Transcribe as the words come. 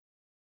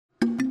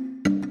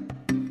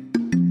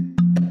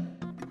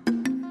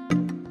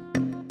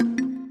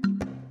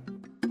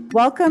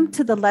Welcome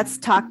to the Let's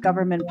Talk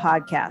Government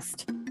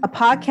podcast, a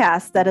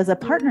podcast that is a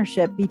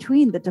partnership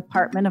between the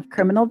Department of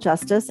Criminal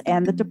Justice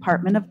and the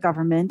Department of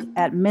Government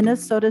at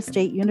Minnesota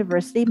State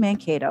University,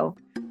 Mankato,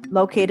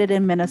 located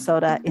in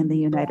Minnesota in the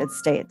United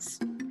States.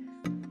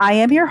 I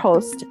am your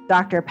host,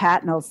 Dr.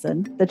 Pat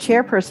Nelson, the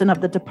chairperson of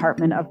the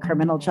Department of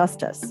Criminal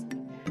Justice.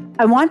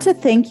 I want to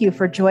thank you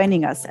for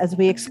joining us as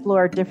we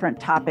explore different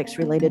topics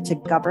related to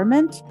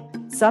government.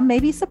 Some may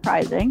be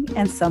surprising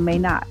and some may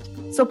not,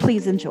 so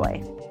please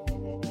enjoy.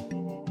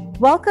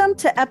 Welcome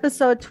to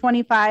episode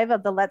 25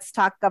 of the Let's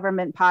Talk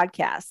Government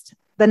podcast,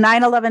 the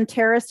 9/11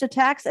 terrorist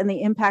attacks and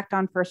the impact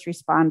on first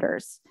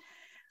responders.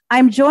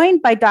 I'm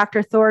joined by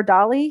Dr. Thor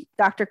Dahle,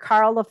 Dr.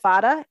 Carl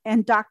Lafata,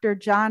 and Dr.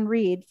 John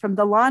Reed from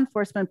the Law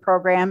Enforcement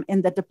Program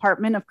in the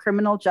Department of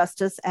Criminal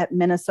Justice at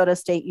Minnesota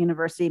State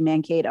University,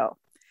 Mankato.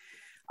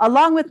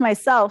 Along with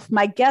myself,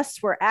 my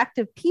guests were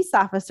active peace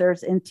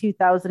officers in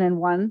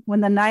 2001 when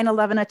the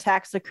 9/11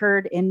 attacks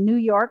occurred in New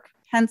York,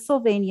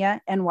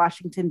 Pennsylvania, and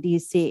Washington,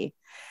 D.C.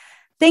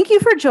 Thank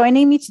you for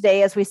joining me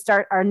today as we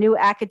start our new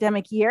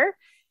academic year.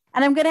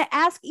 And I'm going to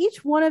ask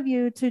each one of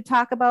you to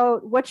talk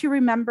about what you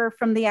remember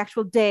from the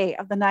actual day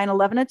of the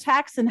 9/11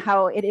 attacks and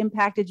how it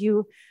impacted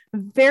you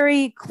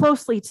very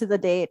closely to the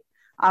date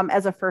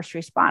as a first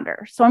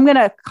responder. So I'm going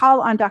to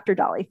call on Dr.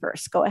 Dahle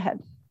first. Go ahead.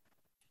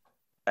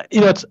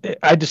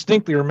 I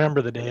distinctly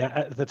remember the day.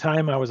 At the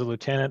time, I was a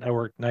lieutenant. I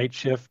worked night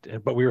shift,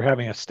 but we were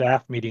having a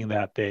staff meeting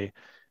that day.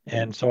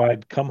 And so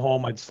I'd come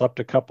home, I'd slept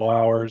a couple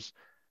hours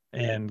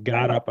and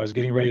got up. I was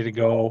getting ready to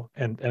go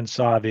and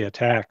saw the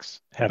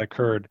attacks had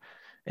occurred.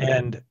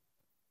 And,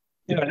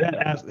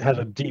 that has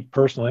a deep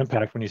personal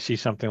impact when you see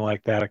something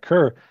like that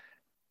occur.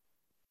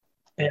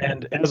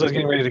 And as I was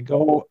getting ready to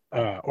go,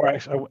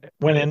 I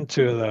went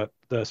into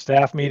the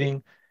staff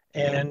meeting,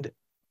 and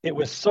it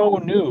was so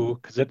new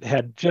because it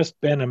had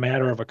just been a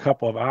matter of a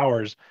couple of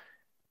hours.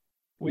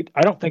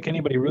 I don't think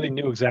anybody really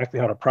knew exactly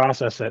how to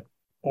process it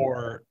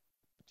or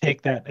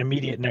take that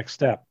immediate next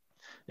step.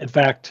 In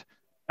fact,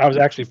 I was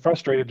actually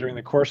frustrated during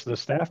the course of the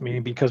staff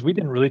meeting because we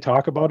didn't really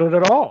talk about it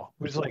at all.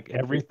 It was like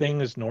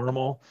everything is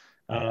normal,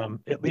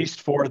 at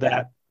least for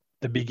the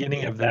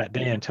beginning of that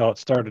day until it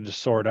started to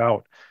sort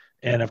out.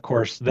 And of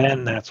course,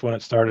 then that's when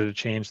it started to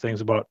change things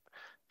about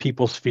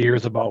people's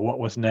fears about what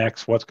was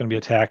next, what's going to be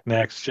attacked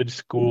next, should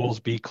schools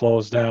be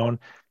closed down.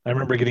 I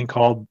remember getting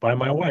called by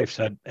my wife,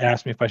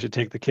 asked me if I should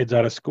take the kids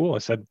out of school. I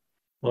said,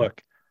 look,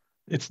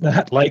 it's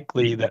not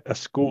likely that a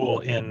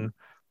school in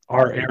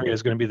our area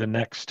is going to be the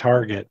next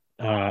target.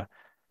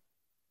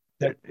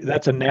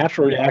 That's a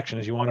natural reaction,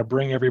 is you want to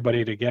bring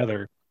everybody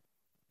together,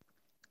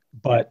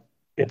 but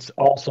it's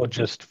also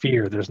just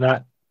fear. There's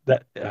not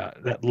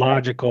that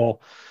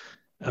logical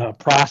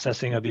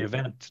processing of the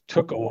event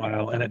took a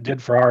while, and it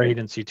did for our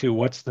agency too.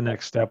 What's the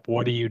next step?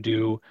 What do you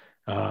do?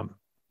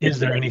 Is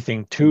there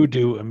anything to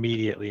do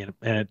immediately?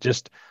 And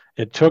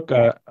it took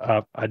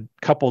a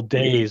couple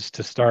days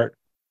to start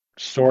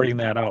sorting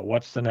that out.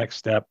 What's the next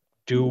step?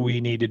 Do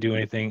we need to do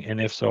anything?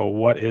 And if so,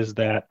 what is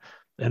that?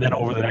 And then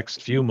over the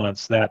next few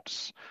months,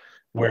 that's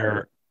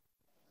where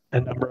a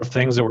number of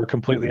things that were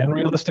completely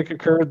unrealistic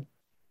occurred.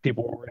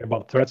 People were worried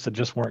about threats that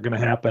just weren't going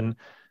to happen.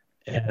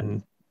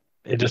 And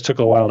it just took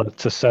a while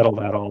to settle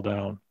that all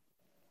down.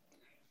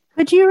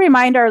 Could you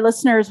remind our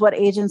listeners what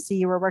agency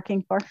you were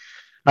working for?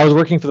 I was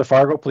working for the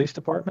Fargo Police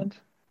Department.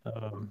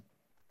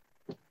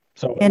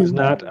 So it was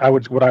not,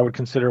 what I would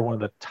consider one of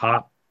the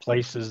top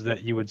places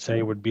that you would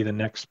say would be the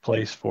next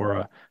place for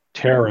a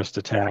terrorist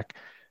attack.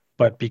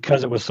 But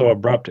because it was so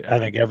abrupt, I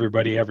think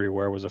everybody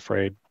everywhere was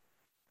afraid.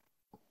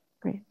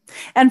 Great.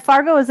 And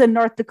Fargo is in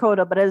North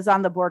Dakota, but it is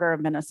on the border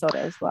of Minnesota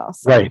as well.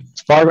 So. Right.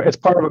 Fargo, it's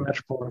part of a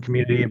metropolitan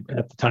community.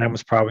 At the time, it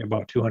was probably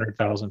about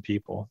 200,000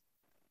 people.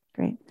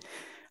 Great.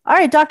 All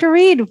right, Dr.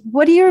 Reed,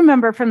 what do you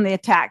remember from the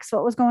attacks?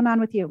 What was going on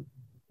with you?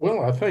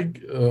 Well, I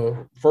think,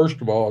 first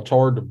of all, it's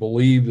hard to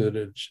believe that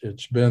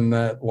it's been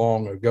that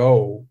long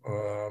ago,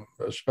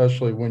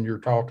 especially when you're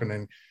talking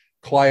in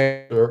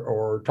class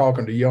or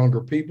talking to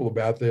younger people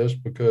about this,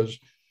 because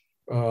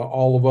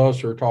all of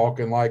us are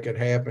talking like it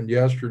happened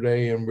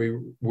yesterday and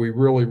we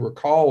really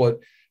recall it,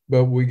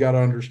 but we got to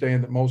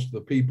understand that most of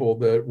the people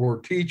that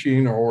were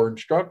teaching or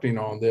instructing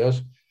on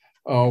this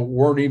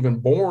weren't even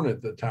born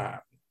at the time.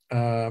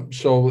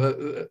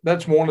 So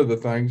that's one of the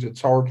things.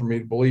 It's hard for me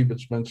to believe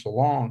it's been so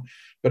long,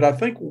 but I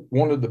think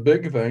one of the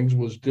big things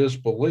was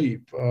disbelief.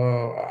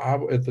 I,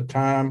 at the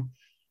time,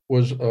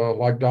 was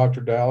like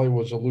Dr. Dahle,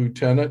 was a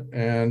lieutenant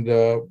and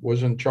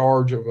was in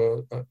charge of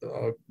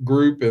a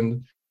group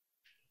in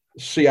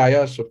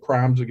CIS of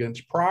crimes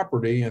against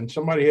property. And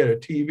somebody had a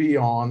TV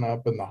on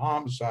up in the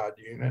homicide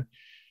unit,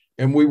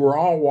 and we were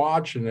all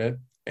watching it.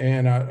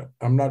 And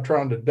I'm not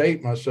trying to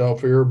date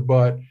myself here,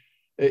 but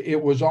it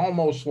was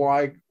almost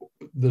like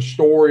the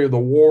story of the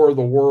War of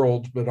the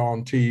Worlds, but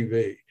on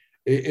TV.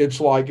 It's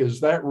like,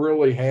 is that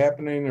really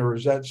happening, or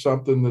is that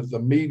something that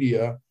the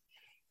media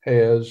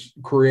has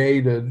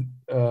created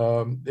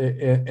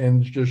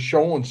and just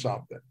showing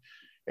something?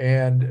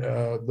 And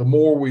the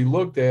more we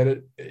looked at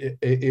it,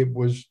 it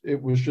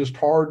was just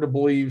hard to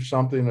believe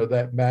something of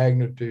that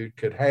magnitude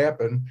could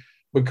happen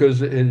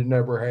because it had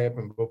never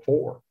happened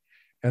before.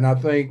 And I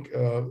think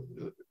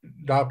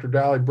Dr.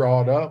 Daly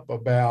brought up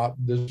about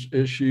this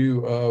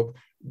issue of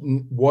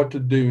what to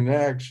do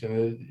next.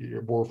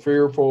 And we're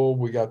fearful,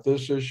 we got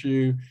this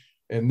issue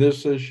and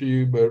this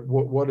issue, but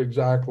what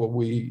exactly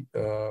we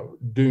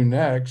do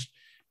next?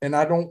 And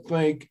I don't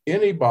think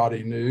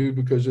anybody knew,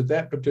 because at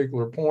that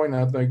particular point,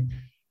 I think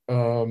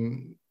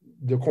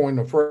the coin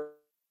of phrase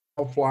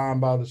flying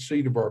by the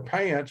seat of our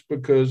pants,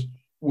 because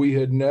we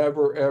had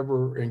never,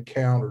 ever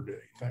encountered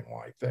anything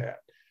like that.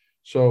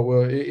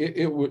 So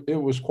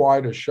it was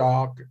quite a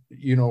shock,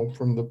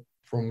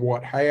 from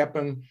what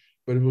happened,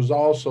 but it was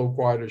also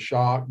quite a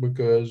shock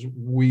because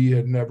we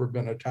had never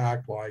been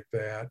attacked like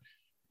that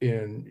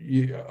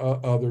in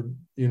other,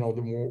 the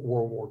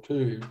World War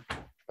II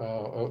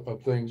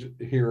of things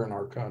here in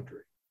our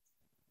country.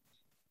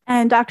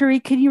 And Dr.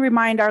 Reed, can you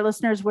remind our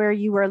listeners where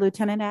you were a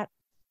lieutenant at?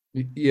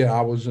 Yeah,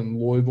 I was in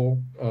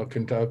Louisville,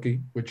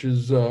 Kentucky, which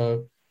is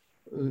in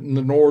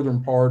the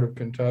northern part of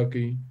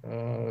Kentucky.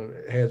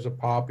 Has a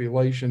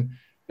population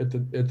at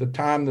the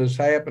time this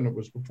happened. It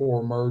was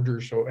before a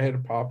merger, so it had a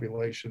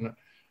population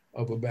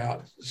of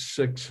about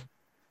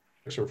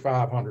 600,000 or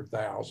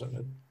 500,000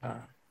 at the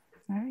time.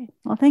 All right.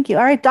 Well, thank you.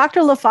 All right,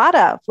 Dr.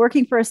 LaFata,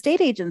 working for a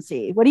state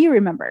agency. What do you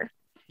remember?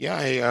 Yeah,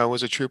 I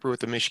was a trooper with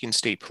the Michigan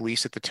State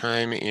Police at the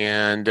time,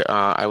 and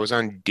I was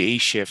on day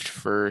shift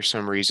for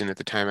some reason at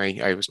the time.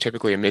 I was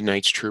typically a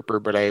midnight trooper,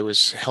 but I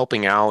was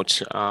helping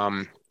out.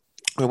 I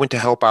went to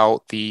help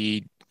out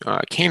the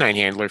canine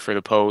handler for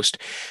the post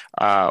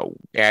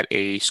at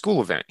a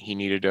school event. He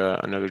needed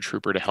another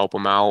trooper to help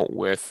him out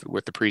with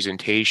the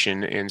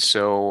presentation, and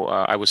so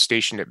I was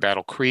stationed at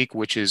Battle Creek,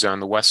 which is on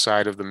the west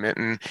side of the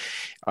Mitten.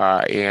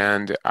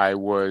 And I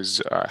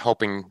was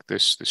helping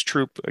this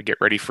troop get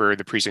ready for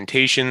the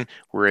presentation.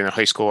 We're in a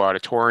high school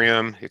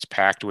auditorium. It's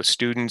packed with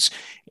students,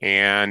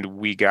 and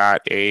we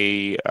got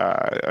a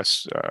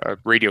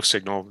radio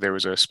signal. There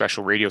was a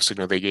special radio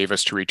signal they gave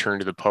us to return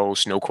to the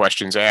post, no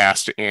questions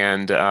asked.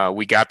 And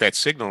we got that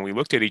signal, and we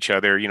looked at each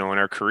other. In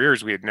our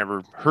careers, we had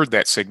never heard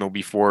that signal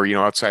before,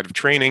 outside of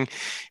training.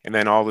 And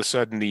then all of a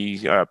sudden,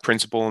 the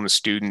principal and the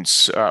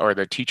students or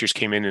the teachers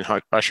came in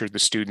and ushered the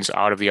students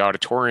out of the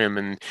auditorium,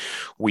 and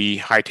we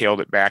hightailed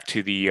it back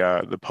to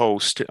the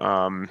post,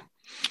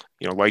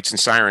 lights and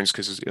sirens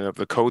because of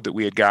the code that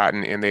we had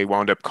gotten, and they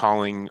wound up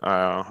calling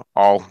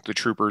all the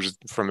troopers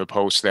from the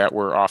post that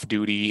were off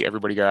duty.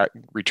 Everybody got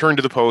returned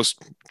to the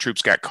post.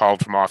 Troops got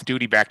called from off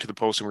duty back to the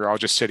post, and we were all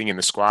just sitting in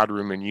the squad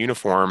room in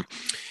uniform,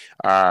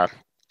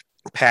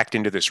 packed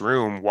into this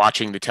room,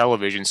 watching the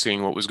television,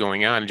 seeing what was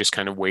going on, and just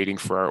kind of waiting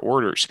for our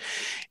orders.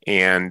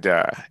 And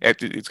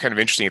it's kind of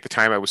interesting. At the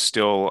time, I was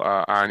still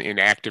in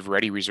active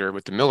ready reserve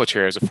with the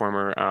military as a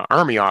former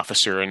Army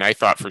officer, and I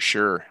thought for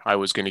sure I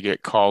was going to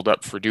get called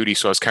up for duty.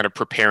 So I was kind of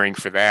preparing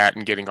for that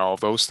and getting all of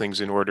those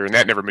things in order, and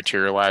that never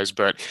materialized.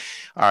 But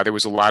there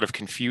was a lot of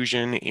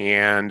confusion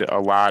and a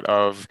lot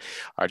of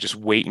just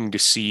waiting to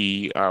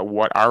see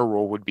what our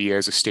role would be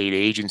as a state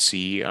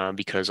agency,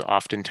 because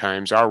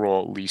oftentimes our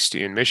role, at least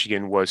in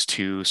Michigan, was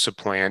to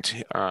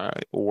supplant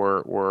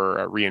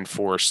or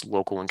reinforce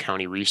local and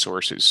county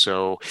resources.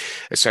 So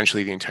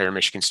essentially the entire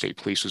Michigan State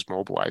Police was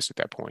mobilized at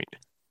that point.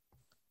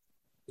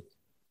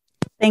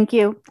 Thank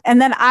you.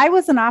 And then I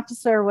was an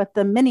officer with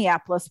the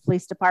Minneapolis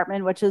Police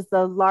Department, which is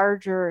the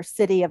larger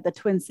city of the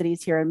Twin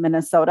Cities here in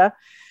Minnesota.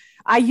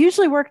 I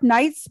usually work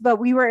nights, but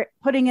we were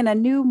putting in a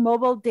new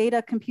mobile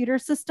data computer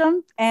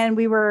system, and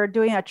we were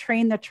doing a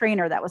train the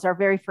trainer. That was our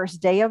very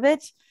first day of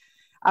it.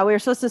 We were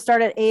supposed to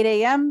start at 8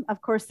 a.m.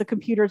 Of course, the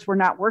computers were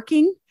not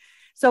working.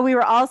 So we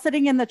were all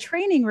sitting in the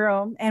training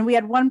room, and we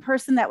had one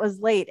person that was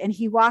late, and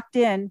he walked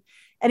in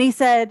and he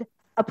said,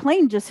 "A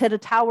plane just hit a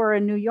tower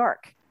in New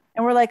York."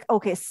 And we're like,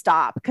 "Okay,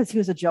 stop," because he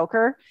was a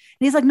joker.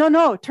 And he's like,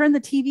 no, turn the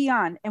TV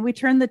on. And we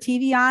turned the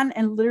TV on,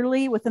 and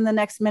literally within the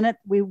next minute,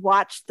 we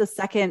watched the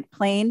second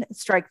plane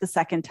strike the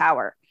second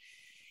tower.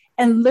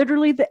 And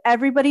literally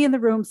everybody in the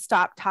room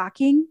stopped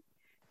talking,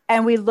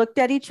 and we looked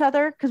at each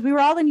other because we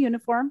were all in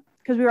uniform,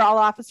 because we were all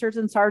officers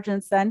and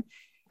sergeants then.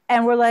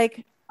 And we're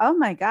like, "Oh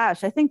my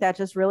gosh, I think that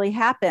just really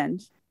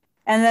happened."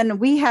 And then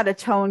we had a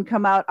tone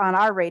come out on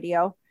our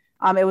radio.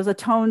 It was a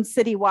tone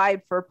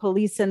citywide for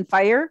police and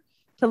fire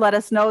to let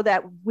us know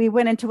that we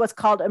went into what's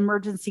called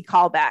emergency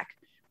callback,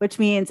 which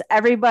means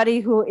everybody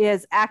who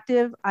is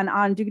active and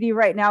on duty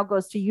right now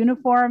goes to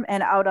uniform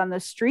and out on the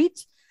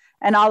street.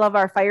 And all of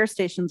our fire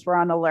stations were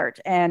on alert.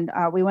 And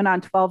we went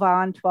on 12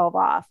 on, 12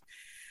 off.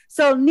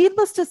 So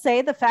needless to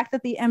say, the fact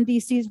that the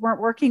MDCs weren't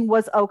working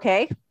was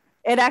okay.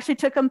 It actually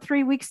took them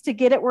 3 weeks to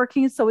get it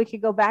working so we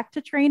could go back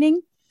to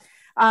training.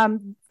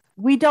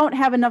 We don't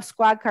have enough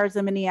squad cars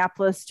in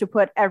Minneapolis to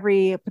put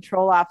every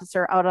patrol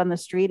officer out on the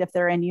street if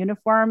they're in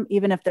uniform,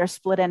 even if they're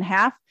split in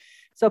half.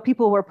 So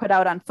people were put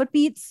out on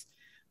footbeats.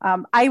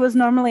 I was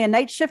normally a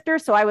night shifter,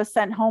 so I was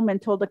sent home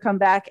and told to come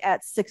back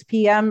at 6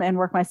 p.m. and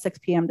work my 6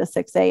 p.m. to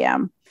 6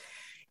 a.m.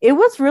 it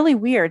was really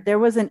weird. There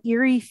was an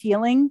eerie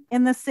feeling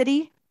in the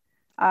city.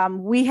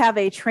 We have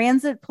a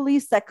transit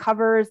police that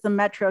covers the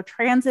Metro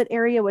Transit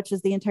area, which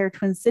is the entire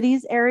Twin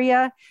Cities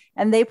area.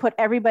 And they put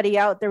everybody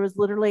out. There was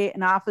literally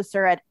an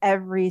officer at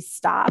every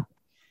stop.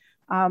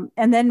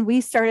 And then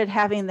we started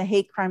having the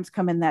hate crimes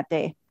come in that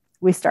day.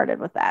 We started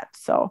with that.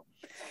 So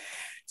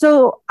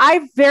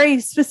I very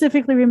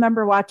specifically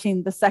remember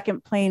watching the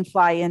second plane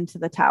fly into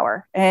the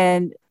tower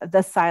and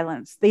the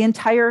silence. The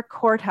entire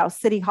courthouse,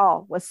 City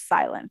Hall, was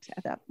silent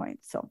at that point.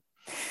 So,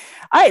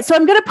 all right. So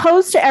I'm going to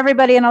pose to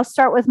everybody, and I'll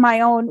start with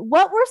my own.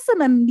 What were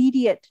some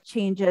immediate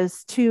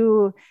changes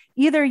to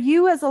either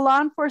you as a law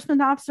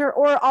enforcement officer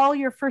or all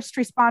your first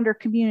responder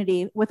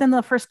community within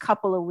the first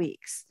couple of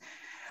weeks?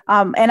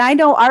 And I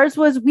know ours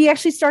was, we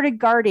actually started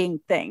guarding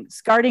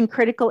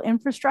critical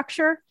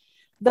infrastructure.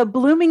 The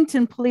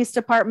Bloomington Police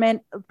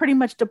Department pretty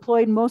much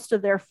deployed most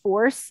of their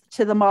force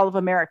to the Mall of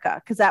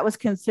America because that was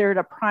considered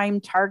a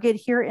prime target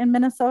here in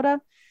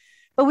Minnesota.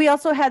 But we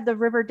also had the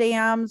river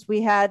dams.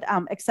 We had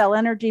Xcel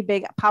Energy,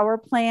 big power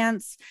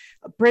plants,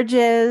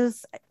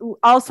 bridges,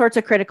 all sorts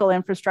of critical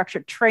infrastructure,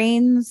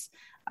 trains,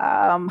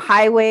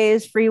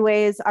 highways,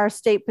 freeways. Our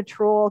state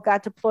patrol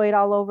got deployed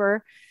all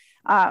over.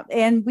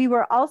 And we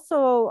were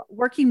also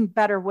working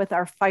better with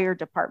our fire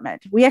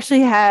department. We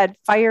actually had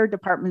fire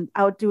department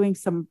out doing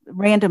some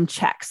random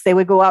checks. They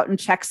would go out and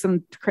check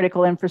some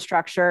critical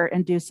infrastructure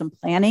and do some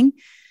planning.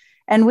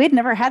 And we'd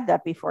never had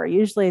that before.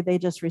 Usually they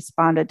just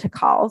responded to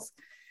calls.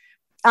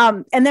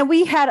 And then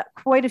we had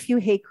quite a few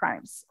hate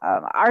crimes.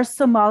 Our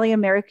Somali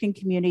American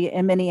community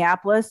in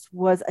Minneapolis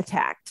was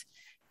attacked.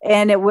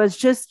 And it was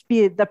just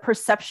the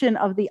perception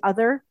of the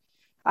other.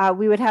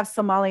 We would have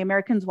Somali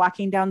Americans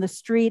walking down the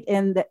street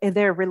in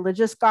their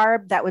religious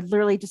garb that would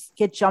literally just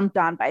get jumped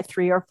on by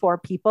 3 or 4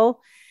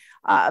 people,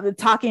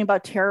 talking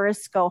about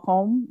terrorists go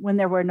home when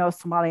there were no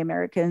Somali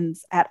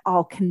Americans at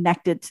all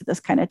connected to this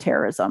kind of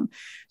terrorism.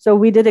 So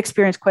we did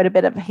experience quite a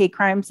bit of hate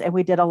crimes, and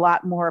we did a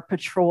lot more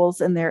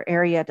patrols in their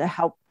area to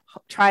help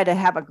try to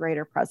have a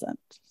greater presence.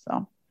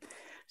 So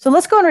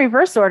let's go in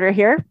reverse order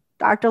here.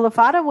 Dr.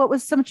 LaFata, what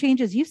was some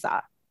changes you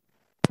saw?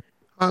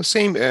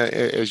 Same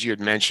as you had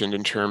mentioned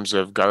in terms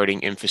of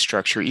guarding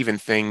infrastructure, even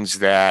things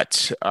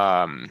that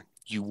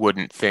you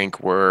wouldn't think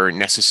were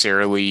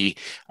necessarily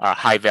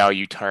high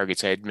value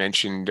targets. I had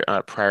mentioned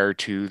prior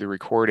to the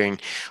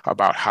recording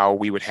about how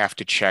we would have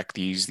to check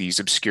these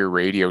obscure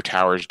radio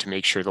towers to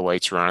make sure the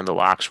lights were on, the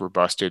locks were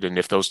busted. And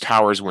if those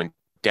towers went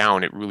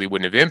down, it really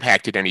wouldn't have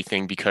impacted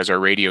anything because our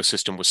radio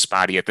system was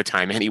spotty at the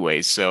time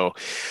anyways. So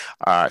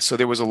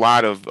there was a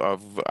lot of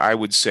I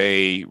would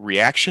say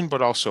reaction,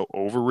 but also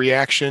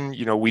overreaction.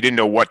 We didn't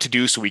know what to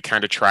do, so we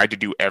kind of tried to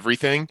do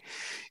everything,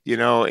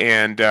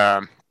 and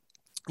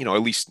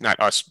at least not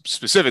us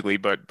specifically,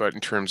 but in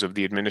terms of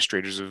the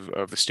administrators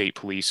of the state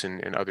police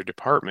and other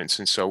departments.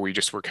 And so we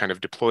just were kind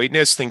of deployed. And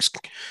as things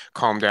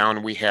calmed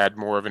down, we had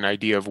more of an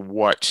idea of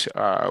what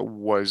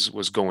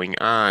was going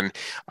on.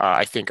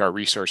 I think our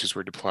resources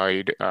were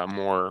deployed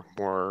more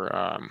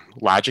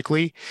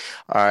logically.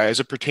 As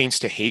it pertains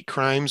to hate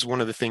crimes, one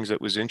of the things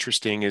that was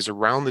interesting is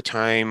around the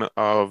time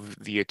of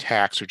the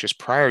attacks, or just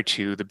prior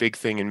to, the big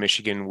thing in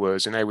Michigan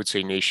was, and I would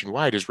say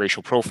nationwide, is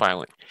racial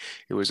profiling.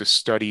 It was a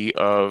study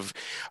of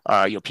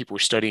people were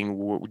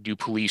studying, do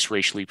police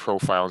racially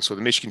profile? And so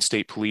the Michigan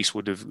State Police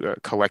would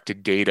have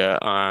collected data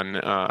on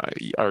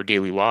our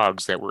daily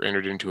logs that were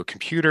entered into a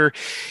computer.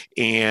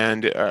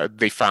 And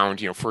they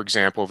found, for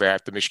example,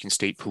 that the Michigan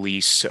State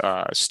Police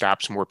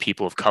stops more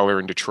people of color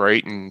in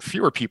Detroit and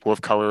fewer people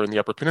of color in the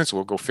Upper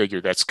Peninsula. Go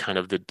figure. That's kind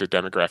of the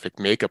demographic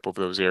makeup of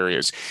those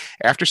areas.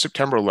 After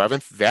September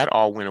 11th, that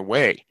all went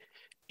away.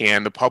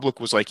 And the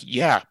public was like,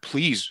 yeah,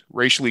 please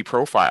racially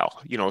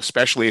profile,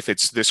 especially if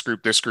it's this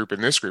group,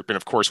 and this group. And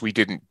of course, we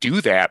didn't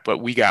do that, but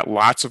we got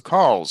lots of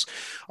calls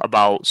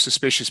about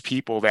suspicious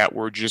people that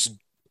were just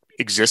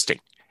existing,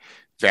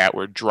 that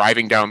were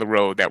driving down the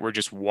road, that were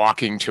just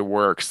walking to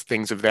work,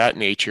 things of that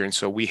nature. And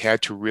so we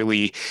had to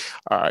really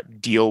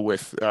deal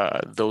with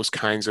those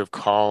kinds of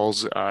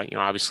calls,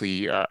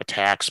 obviously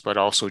attacks, but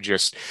also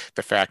just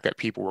the fact that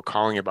people were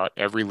calling about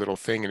every little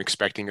thing and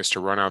expecting us to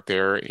run out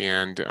there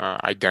and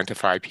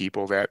identify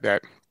people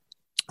that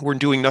were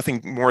doing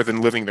nothing more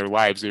than living their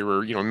lives. They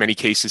were, in many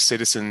cases,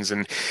 citizens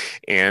or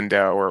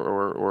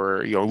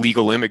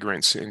legal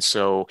immigrants. And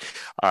so,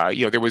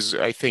 there was,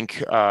 I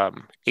think, a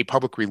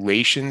public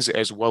relations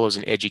as well as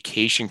an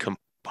education component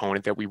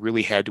that we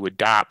really had to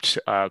adopt,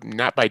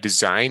 not by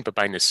design, but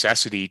by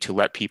necessity, to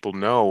let people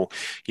know,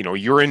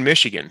 you're in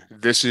Michigan.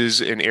 This is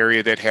an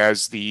area that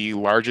has the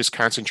largest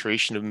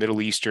concentration of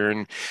Middle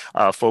Eastern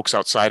folks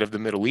outside of the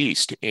Middle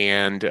East.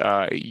 And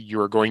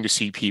you're going to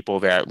see people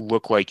that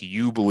look like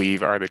you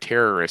believe are the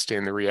terrorists.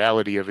 And the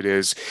reality of it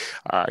is,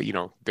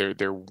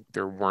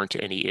 there weren't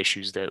any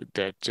issues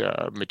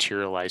that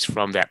materialized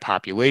from that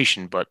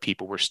population, but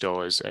people were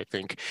still, as I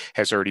think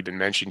has already been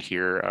mentioned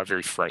here,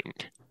 very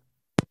frightened.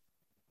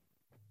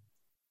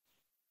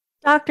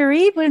 Dr.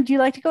 Reed, would you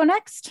like to go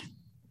next?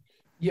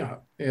 Yeah.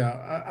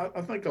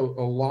 I think a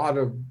lot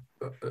of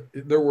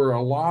there were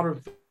a lot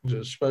of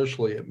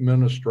especially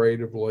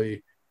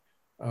administratively,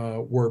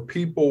 where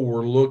people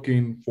were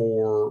looking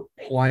for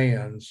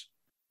plans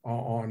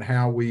on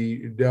how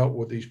we dealt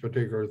with these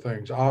particular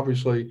things.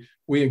 Obviously,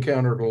 we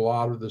encountered a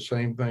lot of the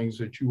same things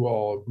that you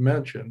all have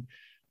mentioned.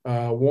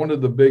 One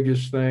of the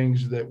biggest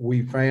things that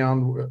we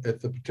found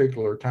at the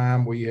particular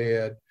time, we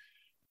had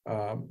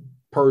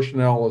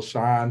personnel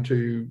assigned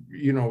to,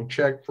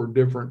 check for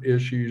different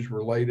issues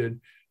related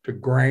to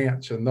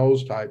grants and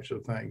those types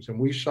of things. And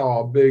we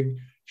saw a big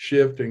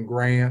shift in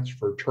grants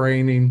for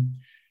training.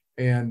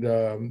 And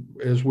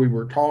as we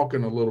were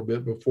talking a little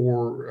bit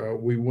before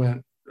we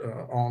went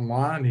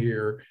online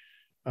here,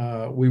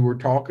 we were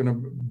talking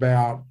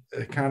about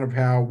kind of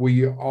how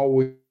we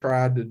always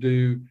tried to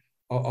do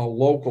a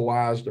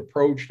localized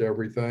approach to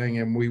everything.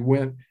 And we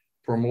went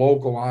from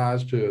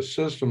localized to a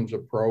systems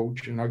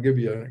approach. And I'll give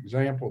you an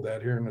example of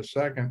that here in a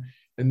second.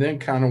 And then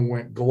kind of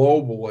went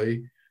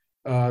globally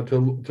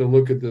to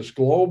look at this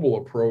global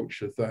approach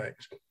to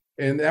things.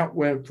 And that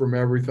went from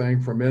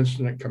everything from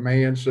incident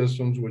command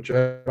systems, which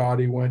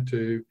everybody went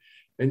to,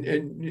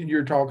 and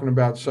you're talking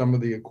about some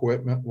of the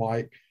equipment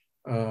like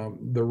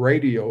the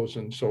radios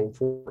and so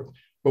forth.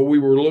 But we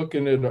were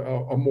looking at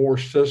a more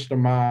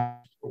systemized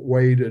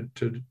way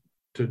to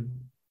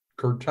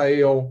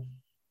curtail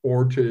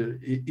or to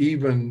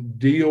even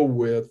deal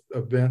with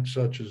events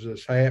such as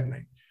this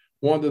happening.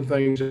 One of the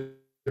things that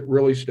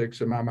really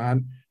sticks in my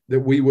mind that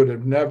we would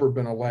have never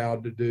been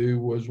allowed to do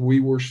was we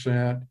were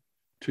sent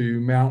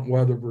to Mount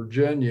Weather,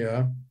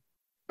 Virginia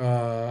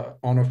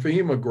on a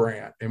FEMA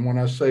grant. And when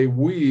I say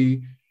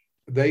we,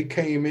 they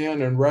came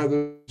in, and rather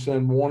than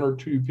send one or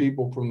two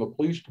people from the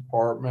police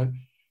department,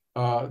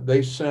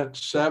 they sent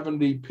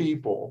 70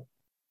 people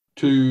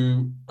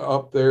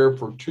up there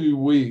for 2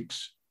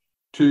 weeks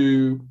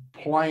to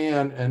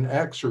plan an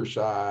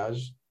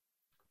exercise.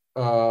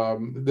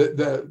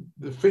 The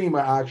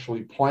FEMA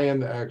actually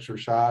planned the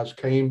exercise,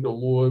 came to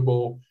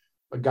Louisville,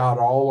 got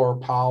all our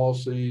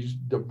policies,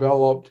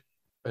 developed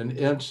an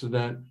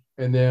incident,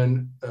 and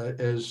then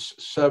as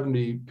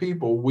 70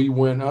 people, we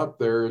went up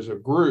there as a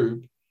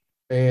group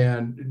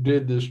and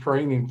did this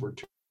training for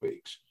 2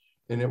 weeks.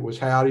 And it was,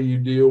 how do you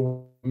deal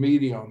with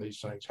media on these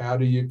things? How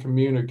do you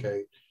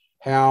communicate?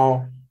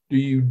 How do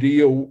you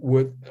deal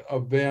with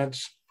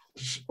events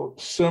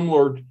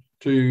similar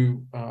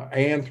to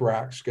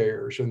anthrax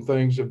scares and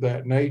things of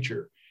that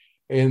nature?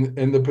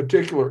 And the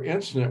particular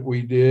incident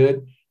we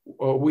did,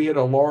 we had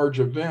a large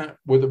event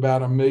with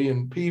about 1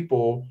 million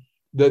people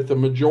that the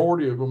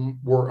majority of them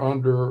were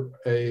under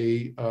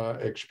a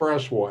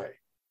expressway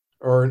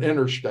or an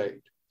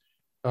interstate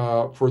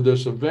for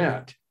this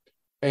event.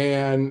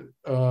 And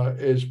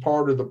as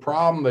part of the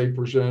problem they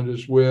presented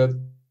us with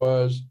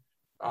was,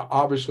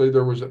 obviously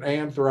there was an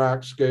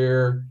anthrax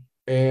scare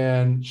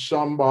and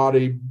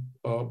somebody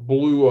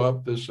blew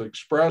up this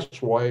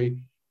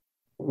expressway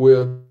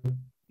with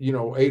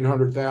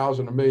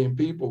 800,000, 1 million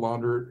people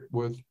under it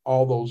with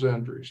all those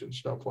injuries and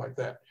stuff like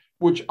that,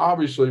 which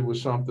obviously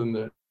was something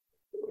that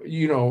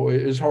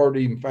is hard to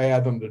even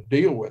fathom to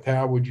deal with.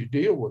 How would you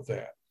deal with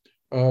that?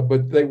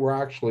 But they were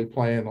actually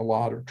planning a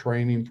lot of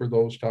training for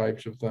those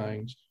types of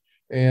things.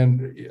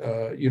 And,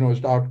 as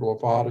Dr.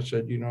 LaFata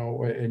said,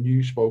 and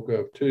you spoke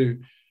of too,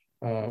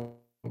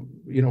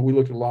 we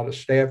looked at a lot of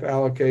staff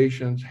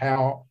allocations,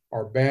 how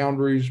our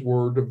boundaries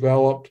were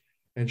developed,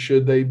 and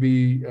should they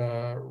be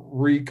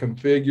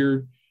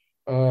reconfigured.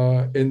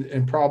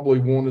 And probably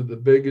one of the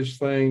biggest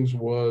things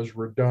was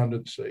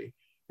redundancy,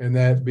 and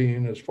that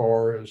being as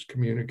far as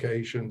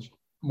communications,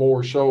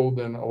 more so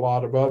than a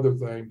lot of other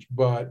things,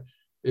 but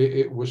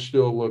it was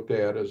still looked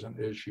at as an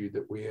issue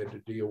that we had to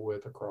deal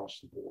with across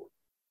the board.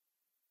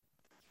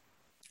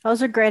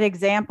 Those are great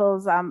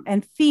examples.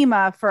 And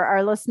FEMA, for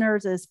our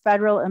listeners, is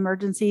Federal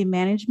Emergency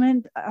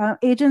Management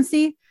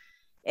Agency.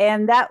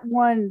 And that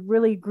one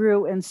really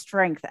grew in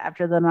strength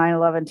after the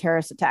 9/11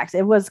 terrorist attacks.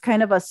 It was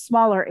kind of a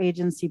smaller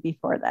agency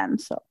before then.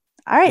 So,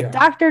 all right, yeah.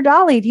 Dr.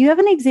 Dolly, do you have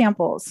any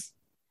examples?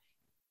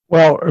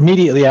 Well,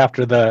 immediately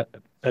after the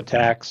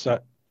attacks,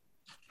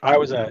 I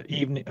was I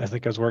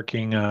think I was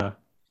working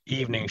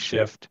evening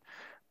shift,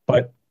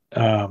 but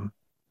kind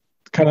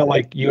of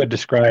like you had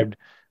described,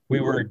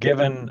 we were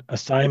given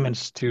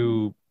assignments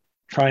to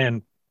try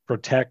and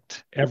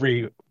protect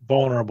every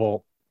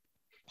vulnerable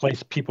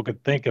place people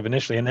could think of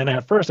initially. And then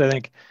at first, I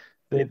think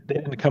they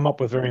didn't come up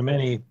with very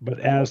many, but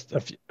as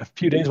a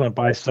few days went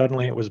by,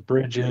 suddenly it was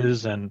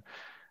bridges and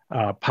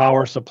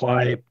power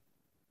supply,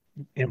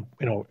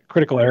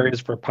 critical areas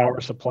for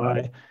power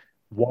supply,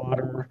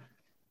 water,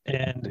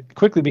 and it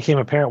quickly became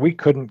apparent we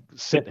couldn't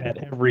sit at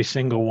every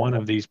single one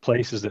of these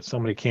places that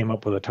somebody came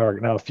up with a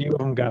target. Now, a few of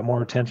them got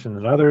more attention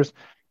than others,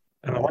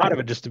 and a lot of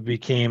it just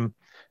became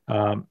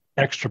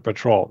extra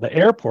patrol. The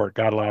airport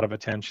got a lot of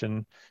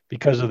attention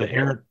because of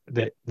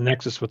the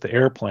nexus with the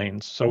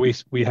airplanes. So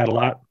we had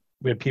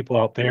people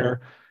out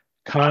there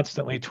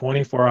constantly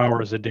 24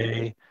 hours a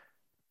day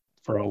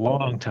for a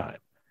long time.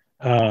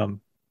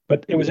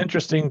 But it was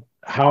interesting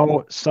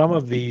how some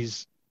of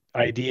these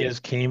ideas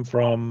came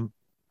from,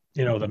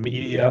 the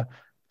media,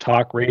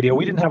 talk radio.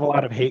 We didn't have a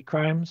lot of hate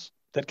crimes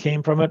that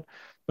came from it,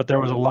 but there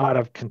was a lot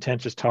of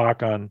contentious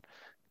talk on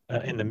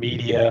in the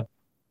media,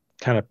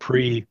 kind of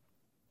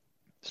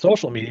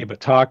pre-social media, but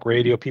talk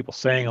radio, people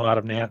saying a lot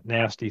of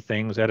nasty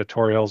things,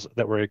 editorials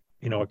that were,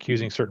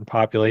 accusing certain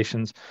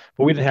populations.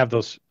 But we didn't have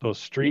those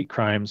street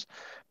crimes,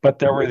 but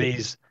there were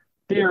these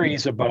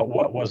theories about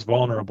what was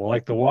vulnerable,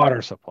 like the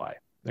water supply.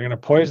 They're going to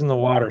poison the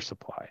water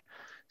supply.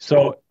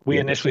 So we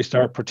initially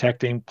start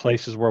protecting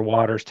places where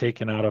water is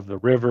taken out of the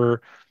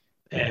river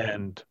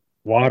and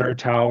water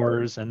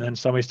towers. And then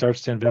somebody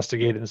starts to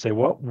investigate it and say,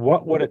 what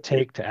would it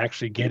take to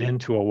actually get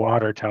into a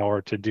water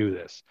tower to do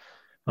this?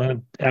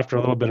 And after a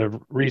little bit of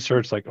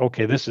research, like,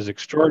 okay, this is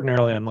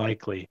extraordinarily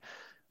unlikely.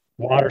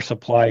 Water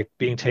supply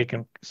being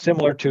taken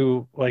similar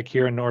to like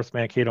here in North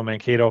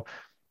Mankato,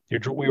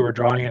 we were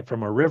drawing it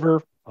from a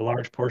river, a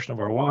large portion of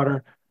our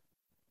water.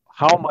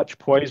 How much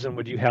poison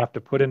would you have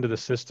to put into the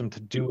system to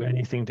do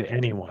anything to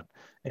anyone?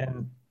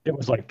 And it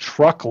was like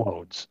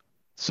truckloads.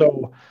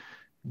 So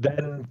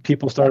then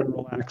people started to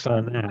relax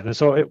on that. And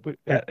so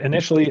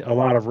initially a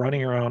lot of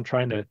running around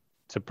trying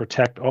to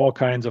protect all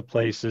kinds of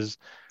places,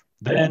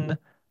 then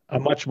a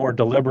much more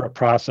deliberate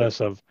process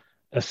of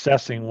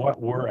assessing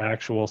what were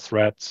actual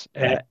threats.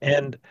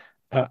 And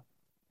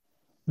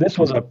this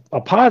was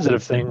a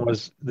positive thing,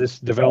 was this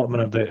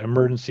development of the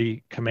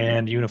emergency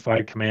command,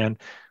 unified command,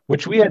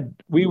 which we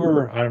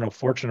were, I don't know,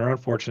 fortunate or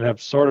unfortunate,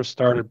 have sort of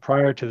started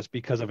prior to this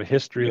because of a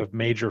history of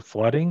major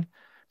flooding.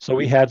 So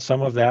we had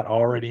some of that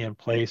already in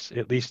place,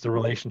 at least the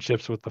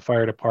relationships with the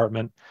fire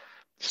department,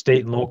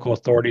 state and local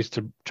authorities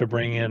to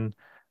bring in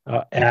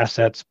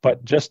assets,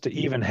 but just to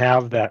even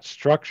have that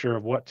structure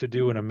of what to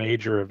do in a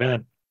major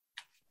event,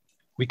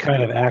 we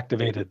kind of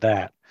activated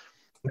that.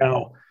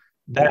 Now,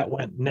 that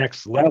went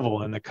next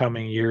level in the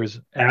coming years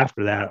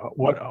after that.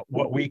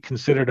 What we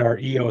considered our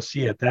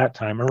EOC at that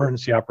time,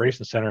 Emergency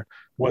Operations Center,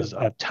 was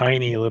a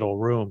tiny little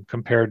room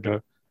compared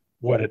to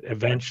what it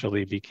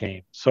eventually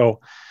became. So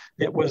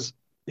it was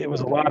a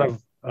lot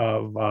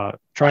of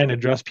trying to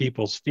address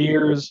people's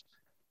fears,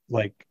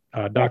 like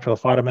Dr.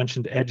 LaFata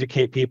mentioned,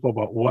 educate people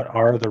about what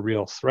are the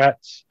real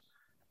threats.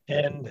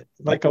 And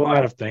like a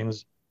lot of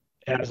things,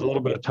 as a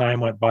little bit of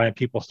time went by and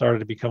people started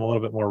to become a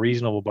little bit more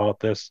reasonable about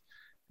this,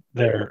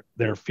 their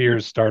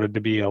fears started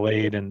to be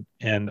allayed,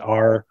 and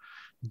our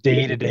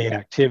day-to-day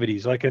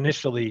activities, like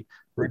initially,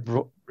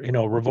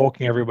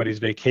 revoking everybody's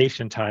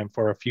vacation time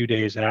for a few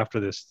days after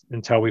this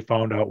until we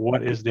found out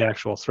what is the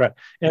actual threat.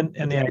 And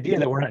the idea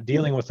that we're not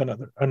dealing with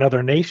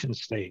another nation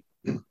state.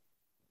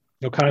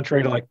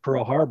 Contrary to like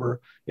Pearl Harbor,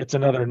 it's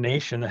another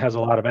nation that has a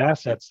lot of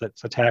assets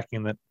that's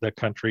attacking the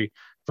country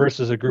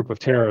versus a group of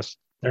terrorists.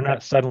 They're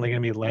not suddenly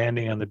going to be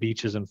landing on the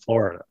beaches in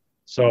Florida.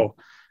 So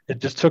it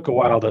just took a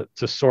while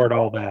to sort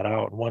all that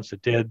out. And once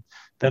it did,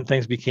 then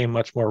things became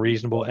much more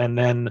reasonable. And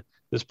then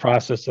this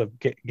process of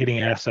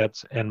getting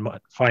assets and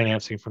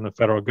financing from the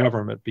federal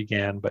government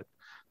began, but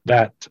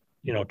that,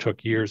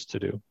 took years to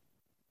do.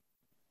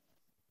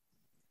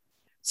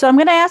 So I'm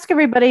going to ask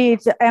everybody,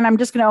 and I'm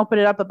just going to open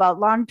it up about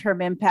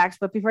long-term impacts.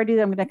 But before I do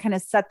that, I'm going to kind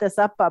of set this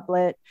up a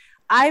bit.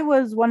 I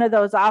was one of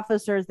those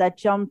officers that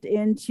jumped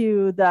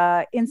into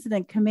the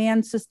incident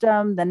command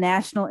system, the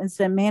National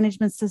Incident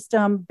Management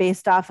System,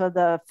 based off of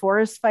the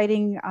forest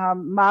fighting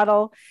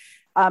model,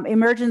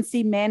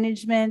 emergency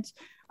management,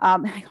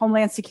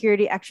 Homeland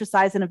Security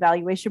exercise and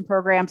evaluation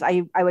programs.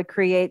 I would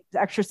create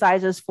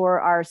exercises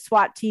for our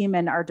SWAT team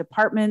and our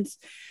departments.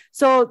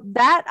 So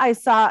that I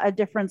saw a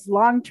difference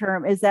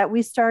long-term is that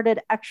we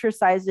started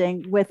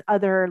exercising with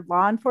other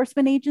law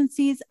enforcement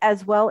agencies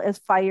as well as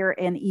fire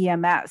and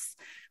EMS,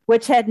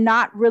 which had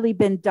not really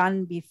been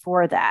done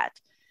before that.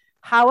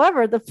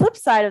 However, the flip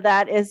side of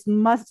that is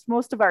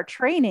most of our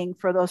training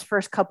for those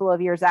first couple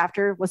of years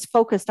after was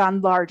focused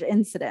on large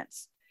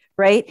incidents.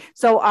 Right.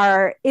 So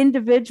our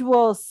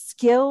individual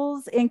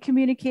skills in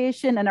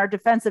communication and our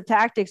defensive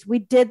tactics, we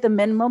did the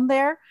minimum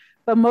there,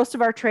 but most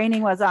of our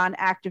training was on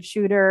active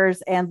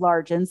shooters and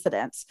large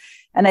incidents.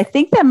 And I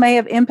think that may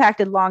have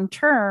impacted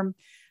long-term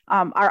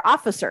our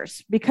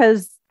officers,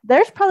 because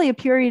there's probably a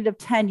period of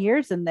 10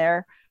 years in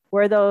there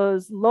where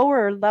those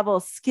lower level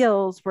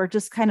skills were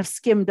just kind of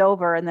skimmed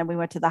over, and then we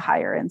went to the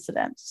higher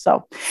incidents. So,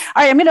 all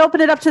right, I'm going to open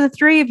it up to the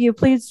three of you.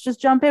 Please just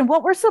jump in.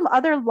 What were some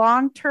other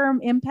long-term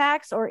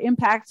impacts or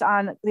impacts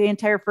on the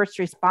entire first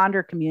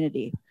responder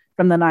community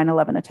from the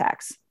 9/11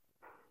 attacks?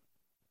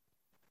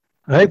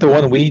 I think the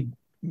one we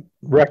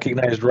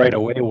recognized right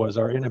away was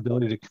our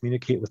inability to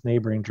communicate with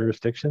neighboring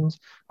jurisdictions.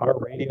 Our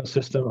radio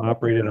system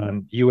operated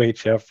on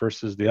UHF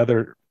versus the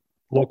other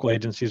local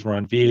agencies were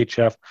on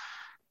VHF.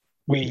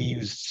 We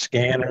used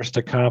scanners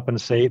to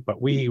compensate,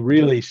 but we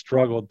really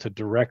struggled to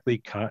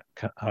directly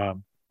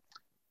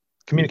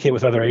communicate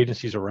with other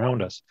agencies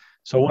around us.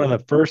 So one of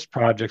the first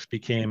projects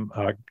became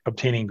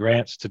obtaining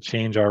grants to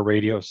change our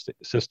radio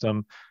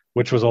system,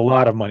 which was a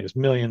lot of money. It was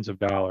millions of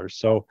dollars.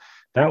 So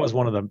that was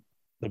one of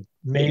the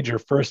major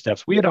first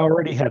steps. We had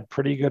already had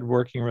pretty good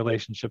working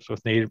relationships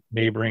with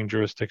neighboring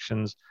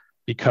jurisdictions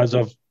because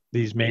of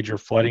these major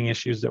flooding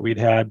issues that we'd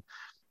had,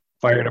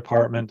 fire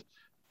department.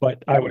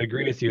 But I would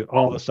agree with you,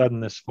 all of a sudden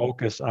this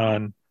focus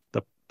on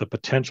the the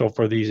potential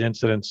for these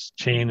incidents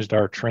changed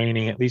our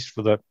training, at least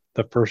for the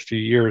first few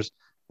years.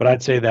 But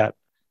I'd say that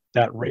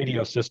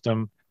radio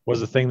system was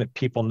the thing that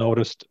people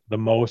noticed the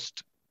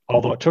most,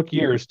 although it took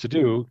years to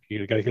do.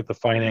 You got to get the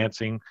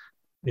financing,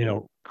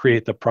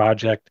 create the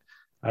project.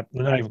 I'm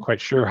not even quite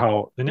sure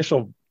how. The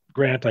initial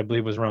grant, I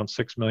believe, was around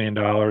 $6 million,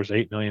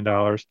 $8 million.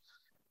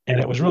 And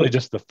it was really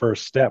just the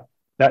first step.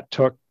 That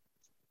took,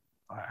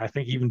 I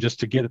think, even just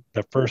to get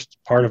the first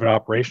part of it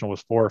operational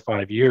was 4 or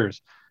 5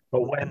 years.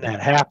 But when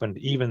that happened,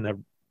 even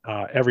the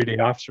everyday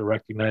officer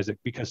recognized it,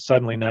 because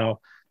suddenly now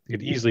they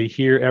could easily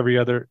hear every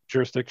other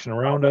jurisdiction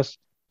around us,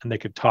 and they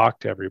could talk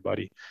to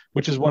everybody,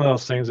 which is one of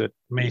those things that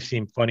may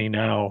seem funny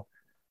now.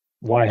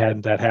 Why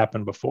hadn't that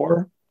happened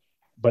before?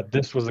 But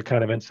this was the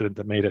kind of incident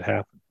that made it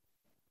happen.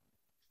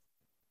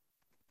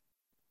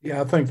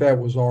 Yeah, I think that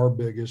was our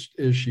biggest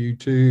issue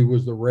too,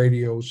 was the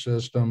radio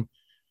system,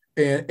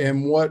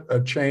 and what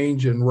a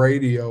change in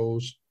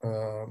radios,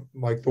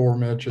 like Thor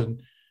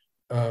mentioned,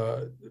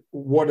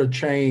 what a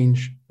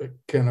change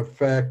can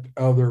affect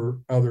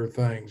other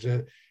things.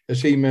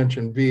 As he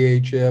mentioned,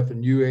 VHF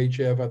and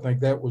UHF, I think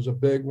that was a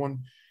big one.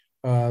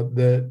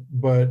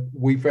 But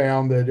we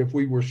found that if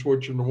we were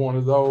switching to one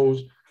of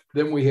those,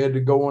 then we had to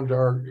go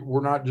into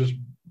we're not just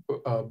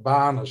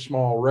buying a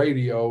small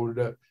radio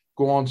to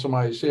go on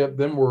somebody's hip.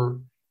 Then we're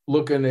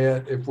looking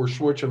at, if we're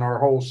switching our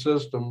whole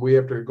system, we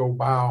have to go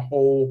buy a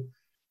whole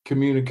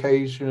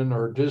communication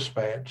or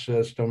dispatch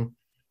system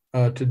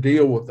to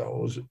deal with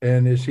those.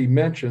 And as he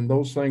mentioned,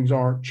 those things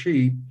aren't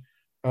cheap.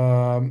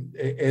 And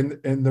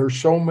there's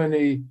so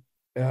many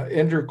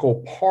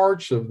integral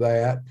parts of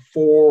that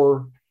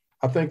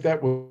I think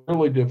that was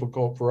really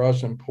difficult for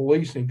us in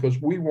policing, because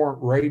we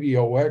weren't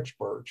radio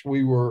experts.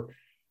 We were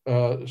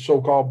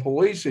so-called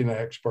policing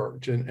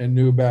experts and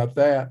knew about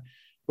that.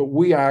 But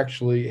we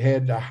actually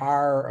had to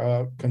hire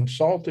a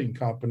consulting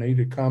company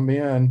to come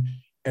in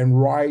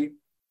and write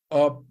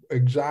up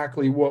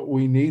exactly what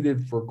we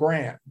needed for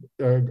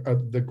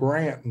the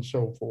grant and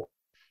so forth,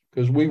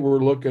 because we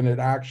were looking at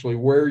actually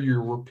where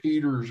your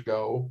repeaters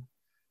go,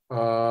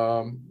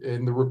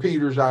 and the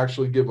repeaters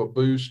actually give a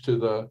boost to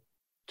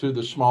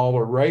the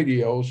smaller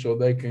radio, so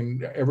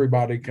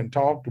everybody can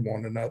talk to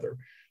one another.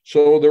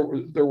 So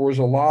there was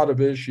a lot of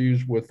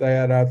issues with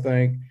that. I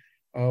think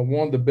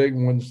one of the big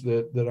ones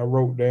that I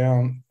wrote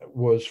down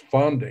was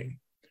funding.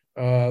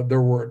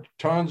 There were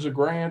tons of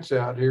grants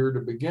out here to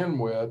begin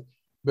with,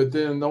 but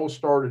then those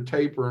started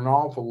tapering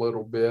off a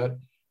little bit.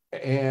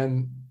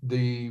 And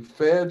the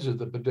feds at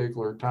the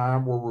particular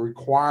time were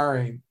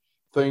requiring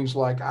things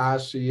like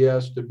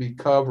ICS to be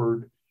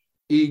covered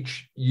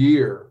each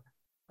year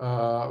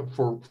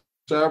for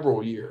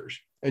several years.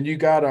 And you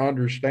got to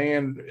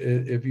understand,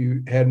 if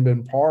you hadn't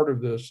been part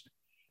of this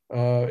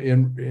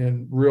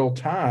in real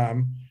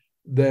time,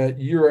 that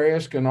you're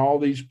asking all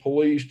these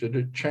police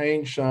to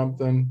change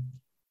something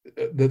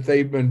that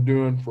they've been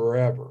doing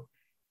forever.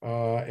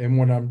 And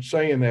when I'm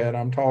saying that,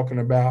 I'm talking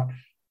about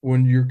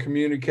when you're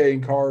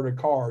communicating car to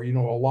car. A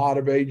lot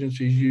of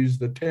agencies use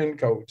the 10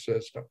 code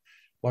system.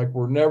 Like,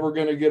 we're never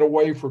going to get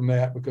away from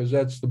that, because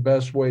that's the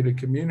best way to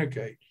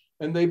communicate.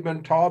 And they've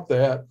been taught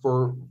that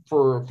for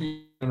a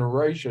few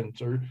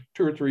generations, or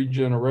 2 or 3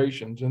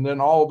 generations. And then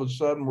all of a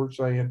sudden we're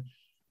saying,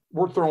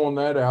 we're throwing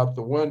that out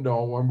the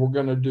window, and we're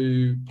going to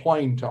do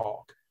plain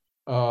talk,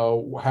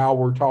 how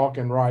we're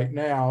talking right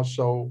now,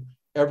 so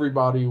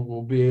everybody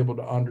will be able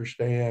to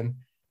understand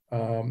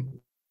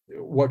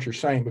what you're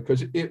saying.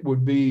 Because it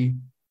would be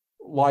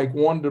like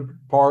one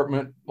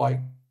department, like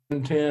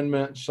 10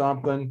 meant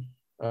something.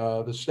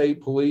 The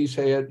state police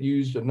had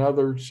used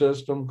another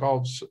system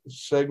called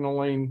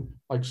signaling,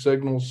 like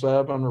Signal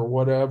 7 or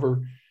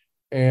whatever.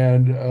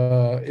 And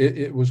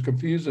it was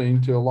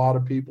confusing to a lot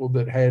of people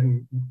that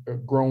hadn't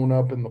grown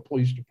up in the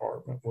police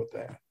department with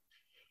that.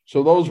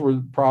 So those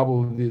were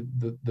probably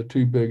the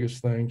 2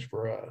 biggest things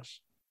for us.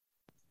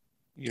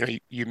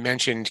 You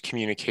mentioned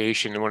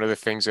communication, and one of the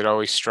things that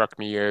always struck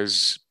me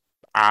as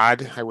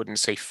odd, I wouldn't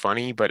say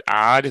funny, but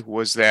odd,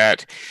 was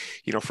that,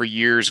 for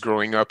years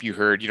growing up, you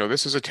heard,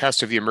 this is a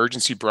test of the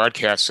emergency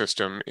broadcast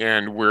system,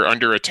 and we're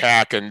under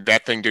attack, and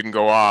that thing didn't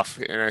go off.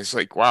 And I was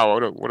like,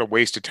 wow, what a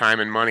waste of time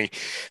and money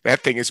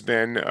that thing has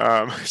been.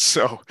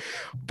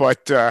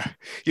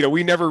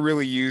 We never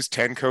really used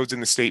 10 codes in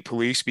the state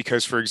police,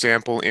 because, for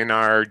example, in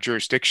our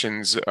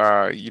jurisdictions,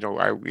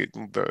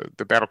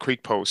 the Battle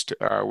Creek post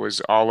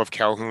was all of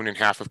Calhoun and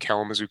half of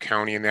Kalamazoo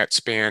County, and that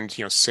spanned,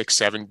 6,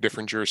 7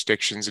 different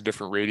jurisdictions and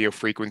different radio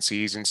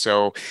frequencies. And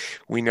so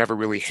we never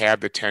really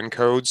had the 10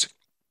 codes.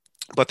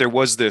 But there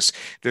was this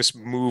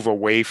move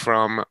away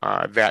from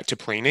that to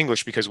plain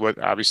English, because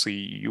obviously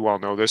you all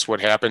know this,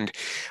 what happened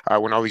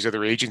when all these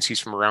other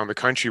agencies from around the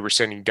country were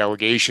sending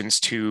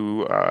delegations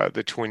to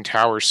the Twin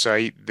Towers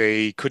site.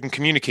 They couldn't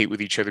communicate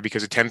with each other,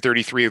 because a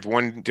 1033 of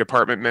one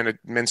department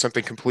meant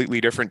something completely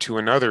different to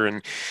another.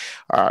 And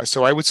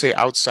so I would say,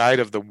 outside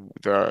of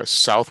the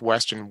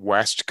Southwest and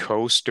West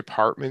Coast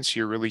departments,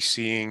 you're really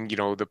seeing,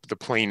 the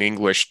plain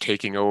English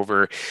taking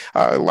over,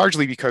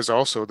 largely because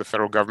also the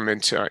federal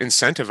government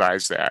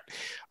incentivized that.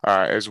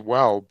 as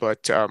well.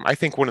 But I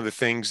think one of the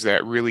things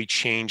that really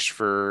changed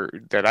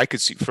that I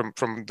could see from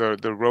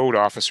the road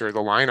officer,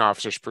 the line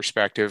officer's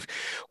perspective,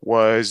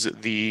 was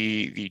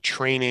the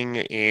training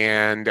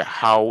and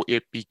how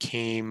it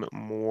became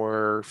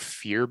more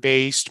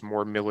fear-based,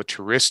 more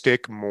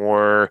militaristic,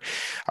 more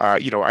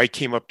I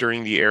came up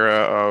during the era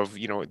of,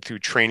 through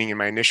training in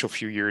my initial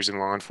few years in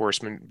law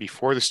enforcement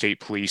before the state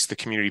police, the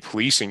community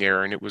policing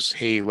era, and it was,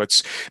 hey,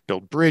 let's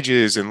build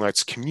bridges and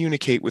let's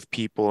communicate with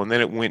people. And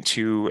then it went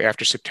to,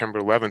 after September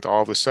 11th,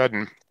 all of a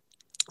sudden,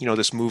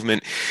 this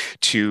movement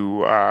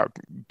to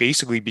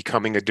basically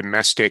becoming a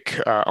domestic,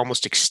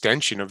 almost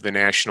extension of the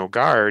National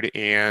Guard.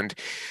 And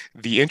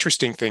the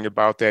interesting thing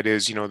about that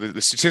is,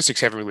 the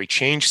statistics haven't really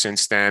changed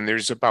since then.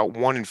 There's about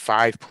 1 in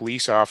 5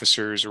 police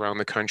officers around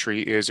the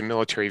country is a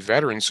military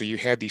veteran. So you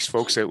had these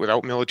folks that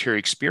without military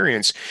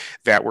experience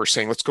that were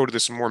saying, let's go to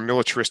this more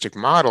militaristic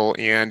model.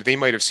 And they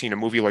might have seen a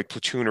movie like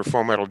Platoon or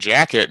Full Metal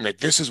Jacket, and that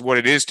this is what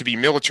it is to be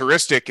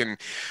militaristic. And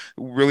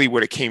really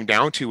what it came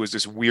down to was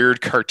this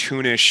weird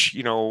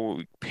cartoonish,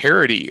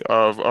 parody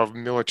of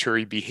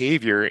military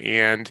behavior.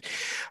 And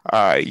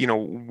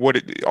what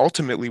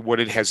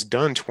it has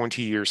done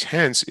 20 years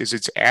hence is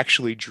it's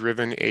actually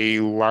driven a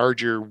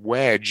larger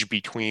wedge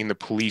between the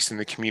police and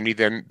the community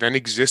than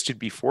existed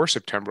before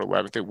September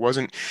 11th. It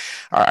wasn't,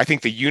 I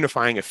think the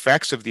unifying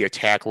effects of the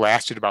attack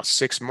lasted about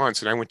 6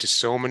 months, and I went to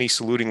so many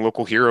saluting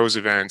local heroes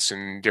events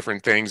and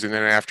different things, and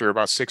then after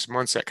about 6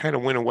 months that kind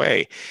of went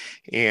away.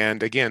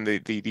 And again,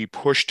 the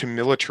push to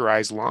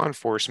militarize law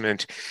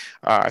enforcement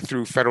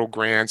through federal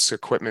grants,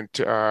 equipment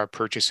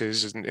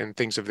purchases, and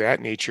things of that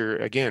nature,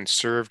 again,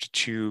 served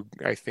to,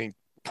 I think,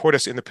 put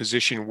us in the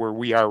position where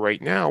we are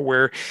right now,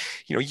 where,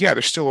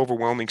 there's still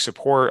overwhelming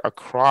support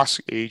across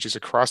ages,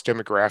 across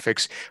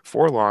demographics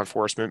for law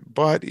enforcement,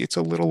 but it's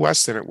a little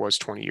less than it was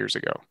 20 years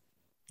ago.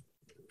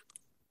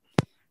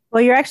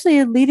 Well, you're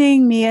actually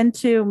leading me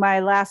into my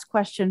last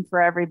question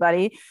for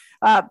everybody.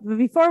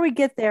 Before we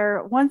get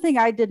there, one thing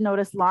I did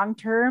notice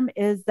long-term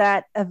is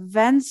that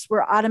events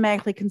were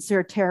automatically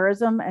considered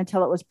terrorism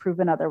until it was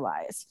proven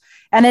otherwise.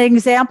 And an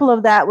example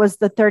of that was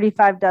the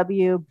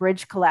 35W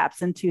bridge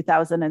collapse in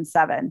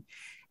 2007.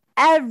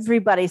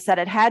 Everybody said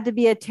it had to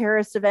be a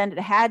terrorist event. It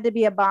had to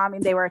be a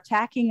bombing. They were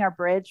attacking our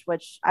bridge,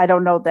 which I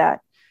don't know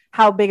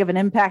how big of an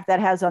impact that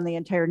has on the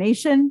entire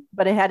nation,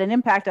 but it had an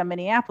impact on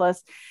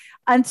Minneapolis,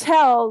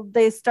 until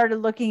they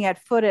started looking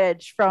at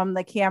footage from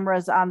the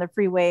cameras on the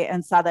freeway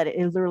and saw that it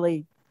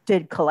literally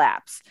did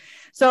collapse.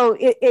 So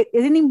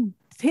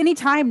any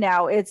time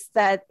now, it's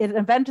that an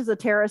event is a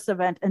terrorist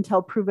event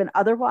until proven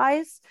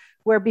otherwise,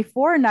 where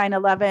before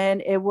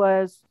 9/11, it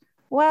was,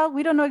 well,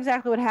 we don't know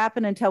exactly what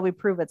happened until we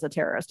prove it's a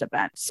terrorist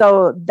event.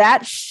 So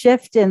that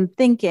shift in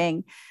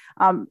thinking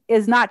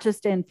is not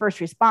just in first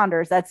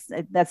responders,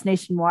 that's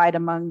nationwide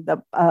among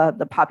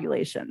the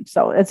population.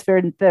 So it's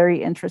very,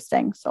 very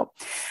interesting. So,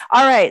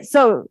 all right.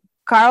 So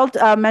Carl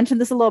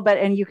mentioned this a little bit,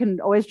 and you can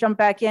always jump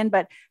back in,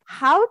 but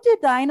how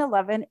did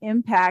 9/11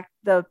 impact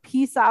the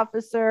peace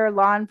officer,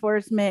 law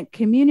enforcement,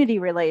 community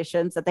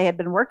relations that they had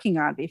been working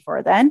on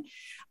before then?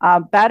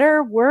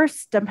 Better,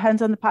 worse,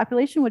 depends on the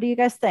population. What do you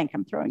guys think?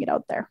 I'm throwing it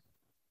out there.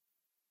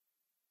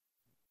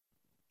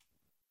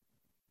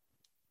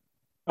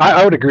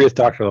 I would agree with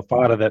Dr.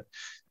 LaFada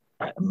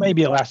that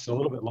maybe it lasted a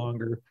little bit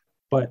longer,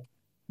 but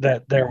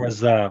that there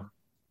was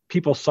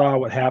people saw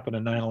what happened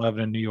in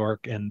 9/11 in New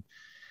York, and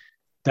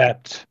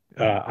that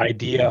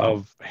idea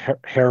of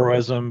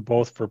heroism,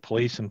 both for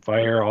police and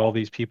fire, all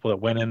these people that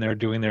went in there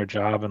doing their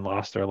job and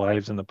lost their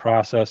lives in the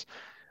process,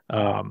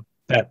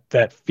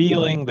 that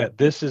feeling that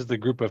this is the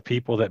group of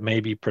people that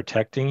may be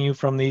protecting you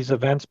from these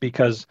events,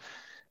 because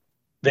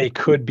they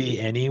could be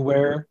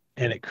anywhere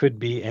and it could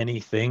be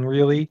anything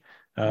really.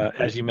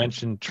 As you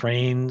mentioned,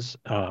 trains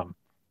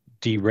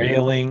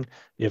derailing,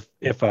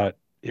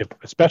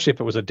 especially if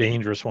it was a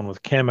dangerous one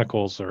with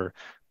chemicals or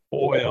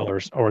oil,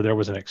 or there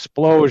was an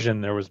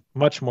explosion, there was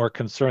much more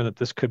concern that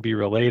this could be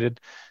related.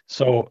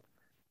 So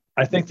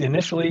I think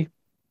initially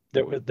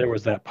there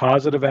was that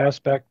positive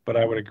aspect, but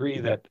I would agree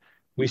that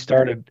we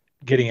started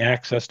getting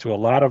access to a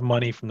lot of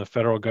money from the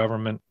federal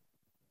government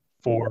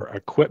for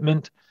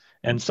equipment,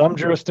 and some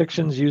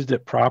jurisdictions used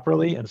it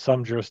properly and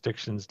some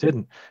jurisdictions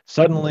didn't.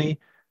 Suddenly,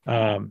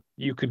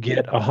 you could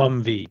get a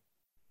Humvee,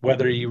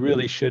 whether you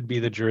really should be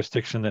the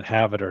jurisdiction that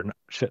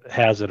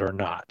has it or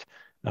not.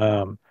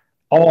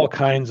 All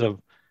kinds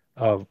of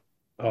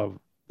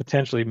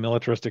potentially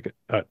militaristic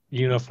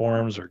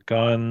uniforms or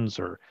guns,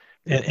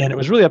 and it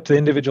was really up to the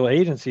individual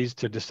agencies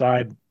to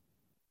decide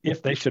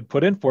if they should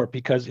put in for it,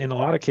 because in a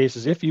lot of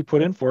cases, if you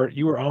put in for it,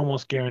 you were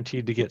almost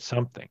guaranteed to get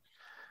something.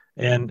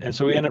 And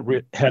so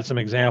we had some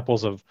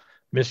examples of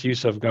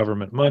misuse of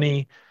government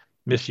money,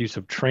 misuse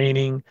of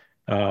training,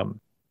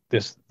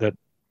 that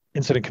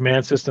incident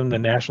command system, the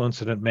National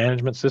Incident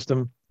Management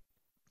System.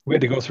 We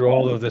had to go through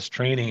all of this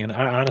training, and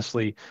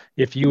honestly,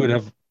 if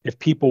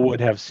people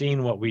would have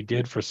seen what we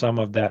did for some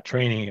of that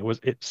training,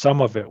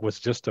 some of it was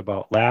just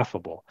about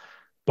laughable,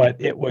 but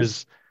it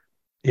was,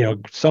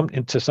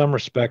 to some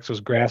respects,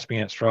 was grasping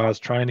at straws,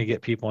 trying to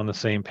get people on the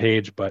same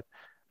page. But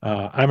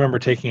I remember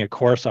taking a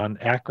course on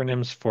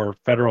acronyms for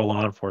federal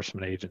law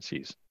enforcement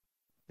agencies.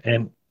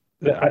 And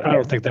I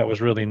don't think that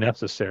was really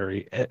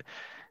necessary.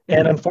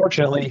 And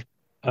unfortunately,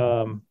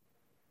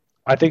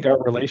 I think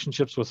our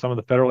relationships with some of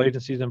the federal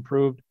agencies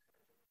improved,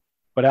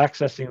 but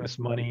accessing this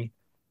money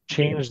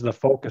changed the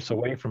focus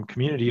away from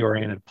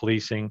community-oriented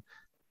policing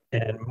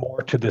and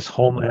more to this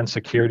homeland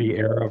security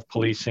era of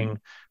policing,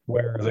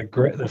 where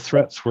the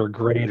threats were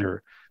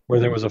greater, where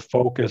there was a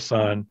focus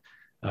on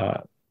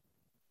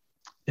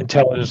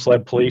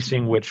intelligence-led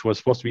policing, which was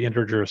supposed to be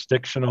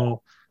interjurisdictional,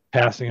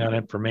 passing on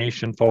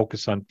information,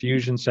 focus on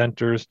fusion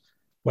centers,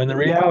 when the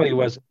reality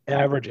was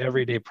average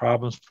everyday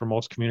problems for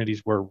most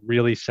communities were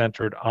really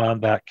centered on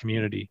that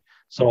community.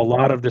 So a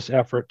lot of this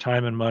effort,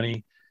 time, and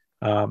money,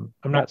 I'm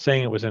not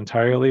saying it was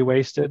entirely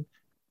wasted,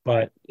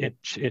 but it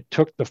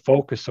took the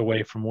focus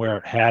away from where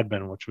it had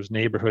been, which was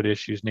neighborhood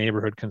issues,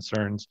 neighborhood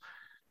concerns,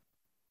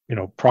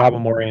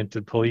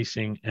 problem-oriented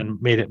policing,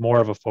 and made it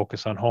more of a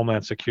focus on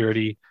homeland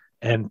security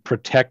and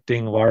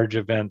protecting large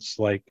events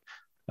like,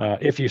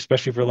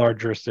 especially for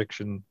large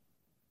jurisdiction,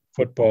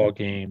 football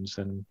games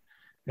and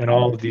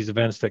all of these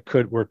events that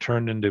were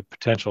turned into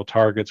potential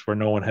targets where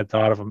no one had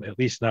thought of them, at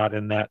least not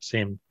in that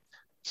same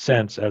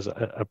sense as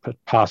a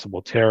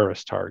possible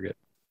terrorist target.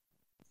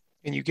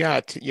 And you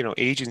got,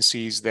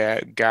 agencies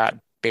that got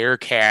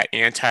Bearcat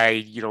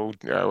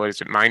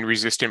mine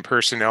resistant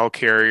personnel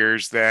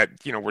carriers that,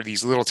 were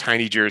these little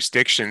tiny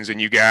jurisdictions.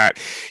 And you got,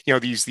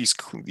 these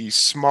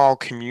small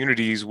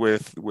communities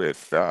with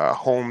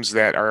homes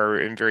that are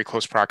in very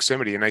close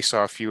proximity. And I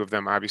saw a few of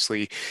them,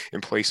 obviously, in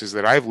places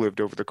that I've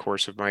lived over the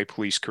course of my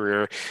police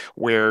career,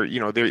 where,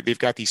 they've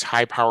got these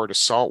high powered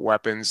assault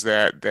weapons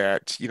that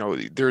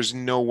there's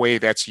no way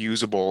that's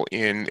usable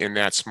in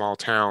that small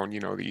town.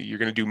 You're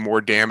going to do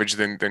more damage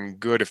than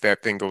good if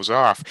that thing goes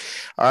off.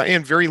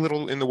 And very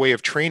little in the way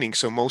of training.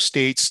 So most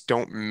states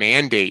don't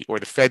mandate, or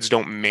the feds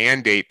don't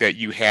mandate, that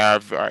you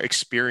have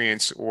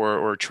experience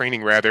or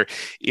training rather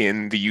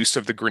in the use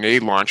of the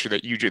grenade launcher the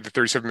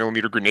 37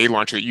 millimeter grenade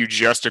launcher that you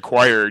just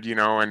acquired,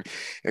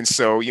 and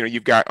so,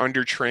 you've got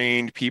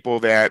undertrained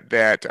people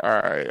that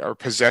are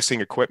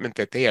possessing equipment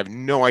that they have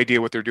no idea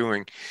what they're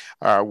doing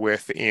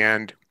with.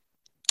 And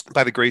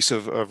by the grace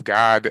of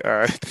God,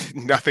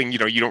 nothing, you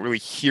don't really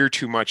hear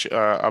too much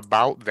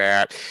about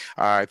that,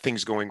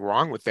 things going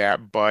wrong with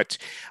that. But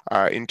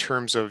in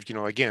terms of,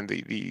 again,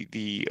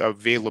 the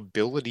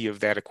availability of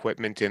that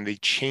equipment and the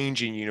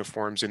change in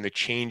uniforms and the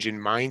change in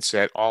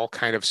mindset all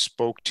kind of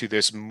spoke to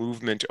this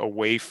movement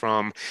away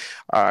from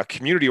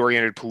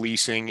community-oriented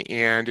policing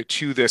and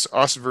to this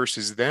us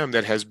versus them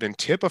that has been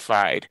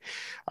typified,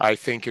 I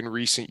think, in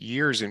recent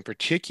years, in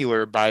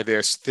particular by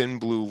this thin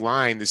blue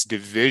line, this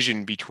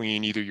division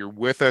between either you're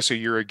with us or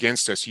you're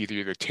against us. Either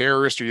you're the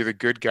terrorist or you're the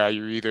good guy.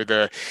 You're either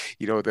the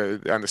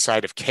on the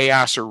side of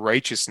chaos or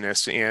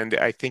righteousness. And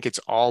I think it's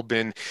all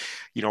been,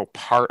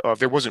 part of,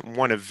 there wasn't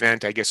one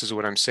event, I guess is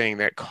what I'm saying,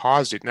 that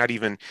caused it. Not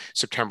even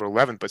September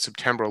 11th, but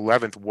September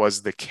 11th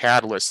was the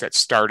catalyst that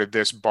started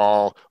this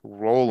ball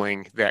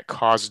rolling that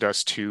caused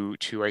us to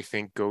I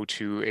think, go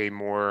to a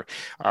more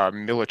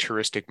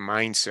militaristic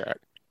mindset.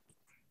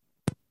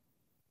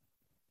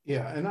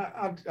 Yeah, and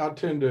I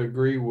tend to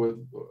agree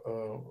with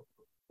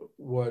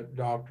what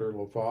Dr.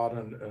 LaFotte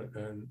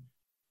and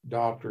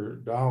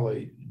Dr.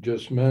 Dolly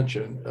just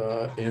mentioned.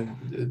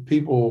 And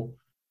people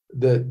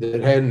that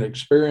hadn't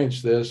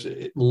experienced this,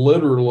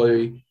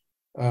 literally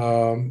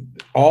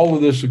all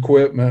of this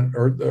equipment,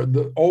 or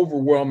the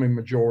overwhelming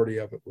majority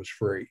of it, was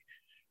free.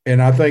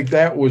 And I think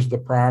that was the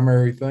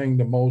primary thing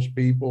to most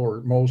people,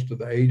 or most of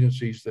the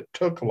agencies that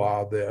took a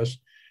lot of this.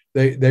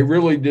 They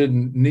really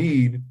didn't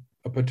need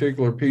a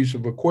particular piece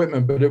of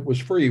equipment, but it was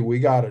free. We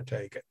got to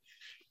take it.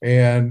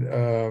 And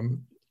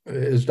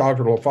as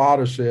Dr.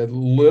 LaFotte said,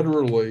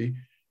 literally,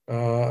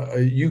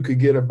 you could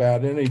get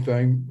about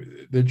anything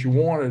that you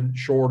wanted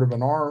short of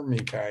an army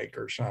tank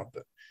or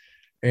something.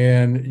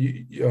 And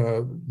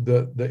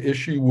the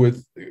issue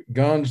with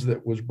guns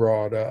that was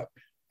brought up,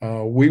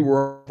 we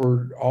were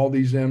offered all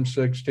these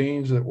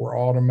M16s that were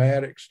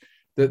automatics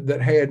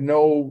that had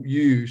no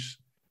use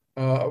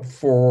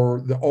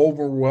for the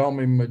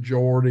overwhelming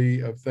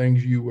majority of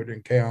things you would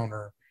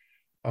encounter,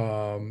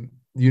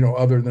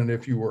 other than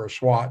if you were a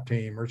SWAT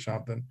team or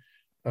something,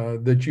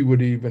 that you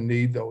would even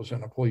need those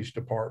in a police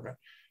department.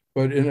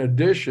 But in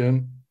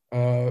addition,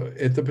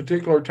 at the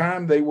particular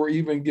time, they were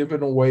even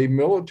giving away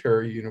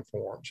military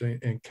uniforms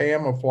and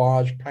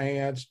camouflage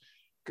pants,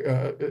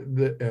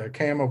 the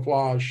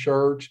camouflage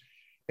shirts.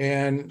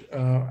 And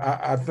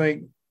I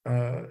think,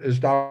 as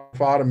Dr.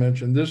 Fata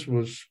mentioned, this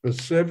was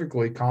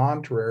specifically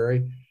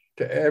contrary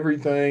to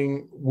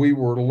everything we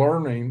were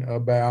learning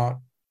about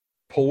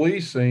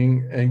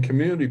policing and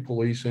community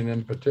policing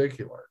in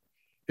particular.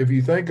 If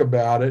you think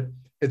about it,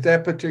 at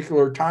that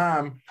particular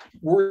time,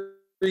 we're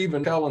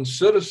even telling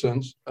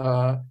citizens,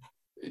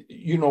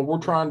 we're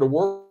trying to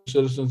work with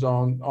citizens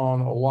on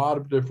a lot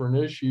of different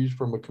issues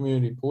from a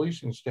community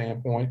policing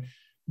standpoint.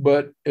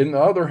 But in the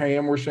other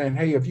hand, we're saying,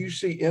 hey, if you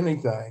see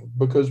anything,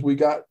 because we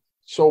got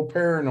so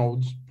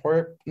paranoid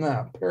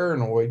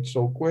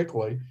so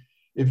quickly.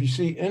 If you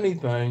see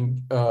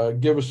anything,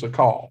 give us a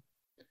call.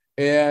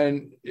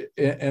 And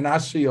I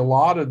see a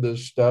lot of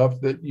this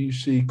stuff that you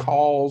see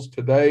calls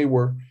today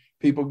where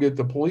people get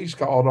the police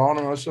called on,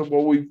 and I said,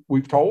 well,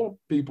 we've told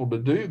people to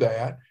do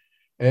that,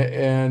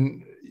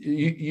 and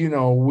you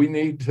know, we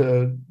need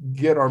to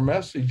get our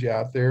message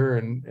out there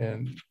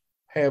and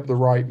have the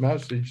right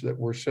message that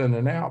we're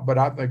sending out. But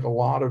I think a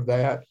lot of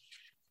that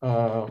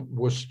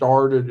was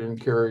started and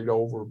carried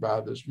over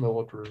by this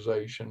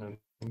militarization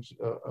and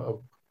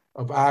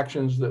of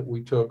actions that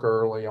we took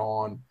early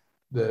on,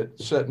 that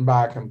sitting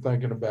back and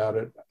thinking about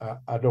it,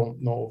 I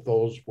don't know if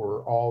those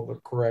were all the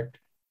correct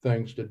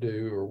things to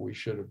do or we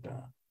should have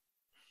done.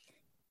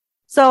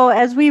 So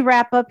as we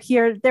wrap up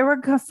here, there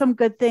were some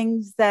good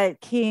things that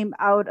came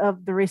out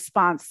of the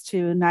response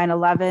to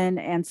 9/11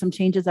 and some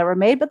changes that were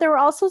made, but there were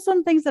also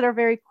some things that are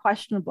very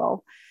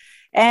questionable.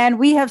 And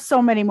we have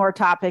so many more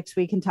topics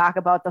we can talk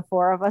about, the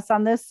four of us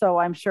on this. So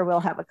I'm sure we'll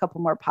have a couple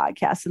more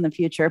podcasts in the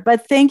future.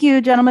 But thank you,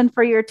 gentlemen,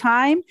 for your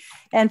time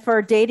and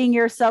for dating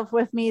yourself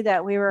with me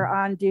that we were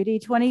on duty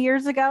 20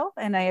 years ago.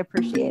 And I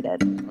appreciate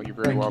it. Oh, you're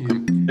very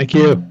welcome. Thank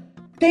you.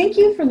 Thank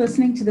you for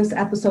listening to this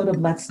episode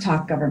of Let's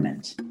Talk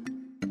Government.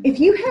 If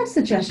you have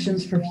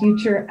suggestions for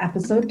future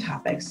episode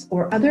topics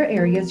or other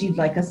areas you'd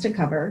like us to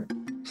cover,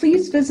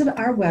 please visit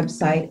our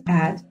website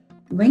at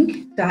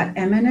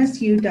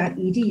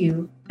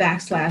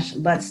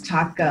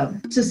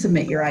link.mnsu.edu/letstalkgov to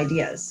submit your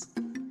ideas.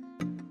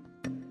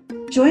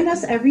 Join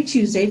us every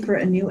Tuesday for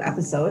a new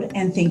episode,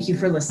 and thank you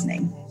for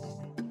listening.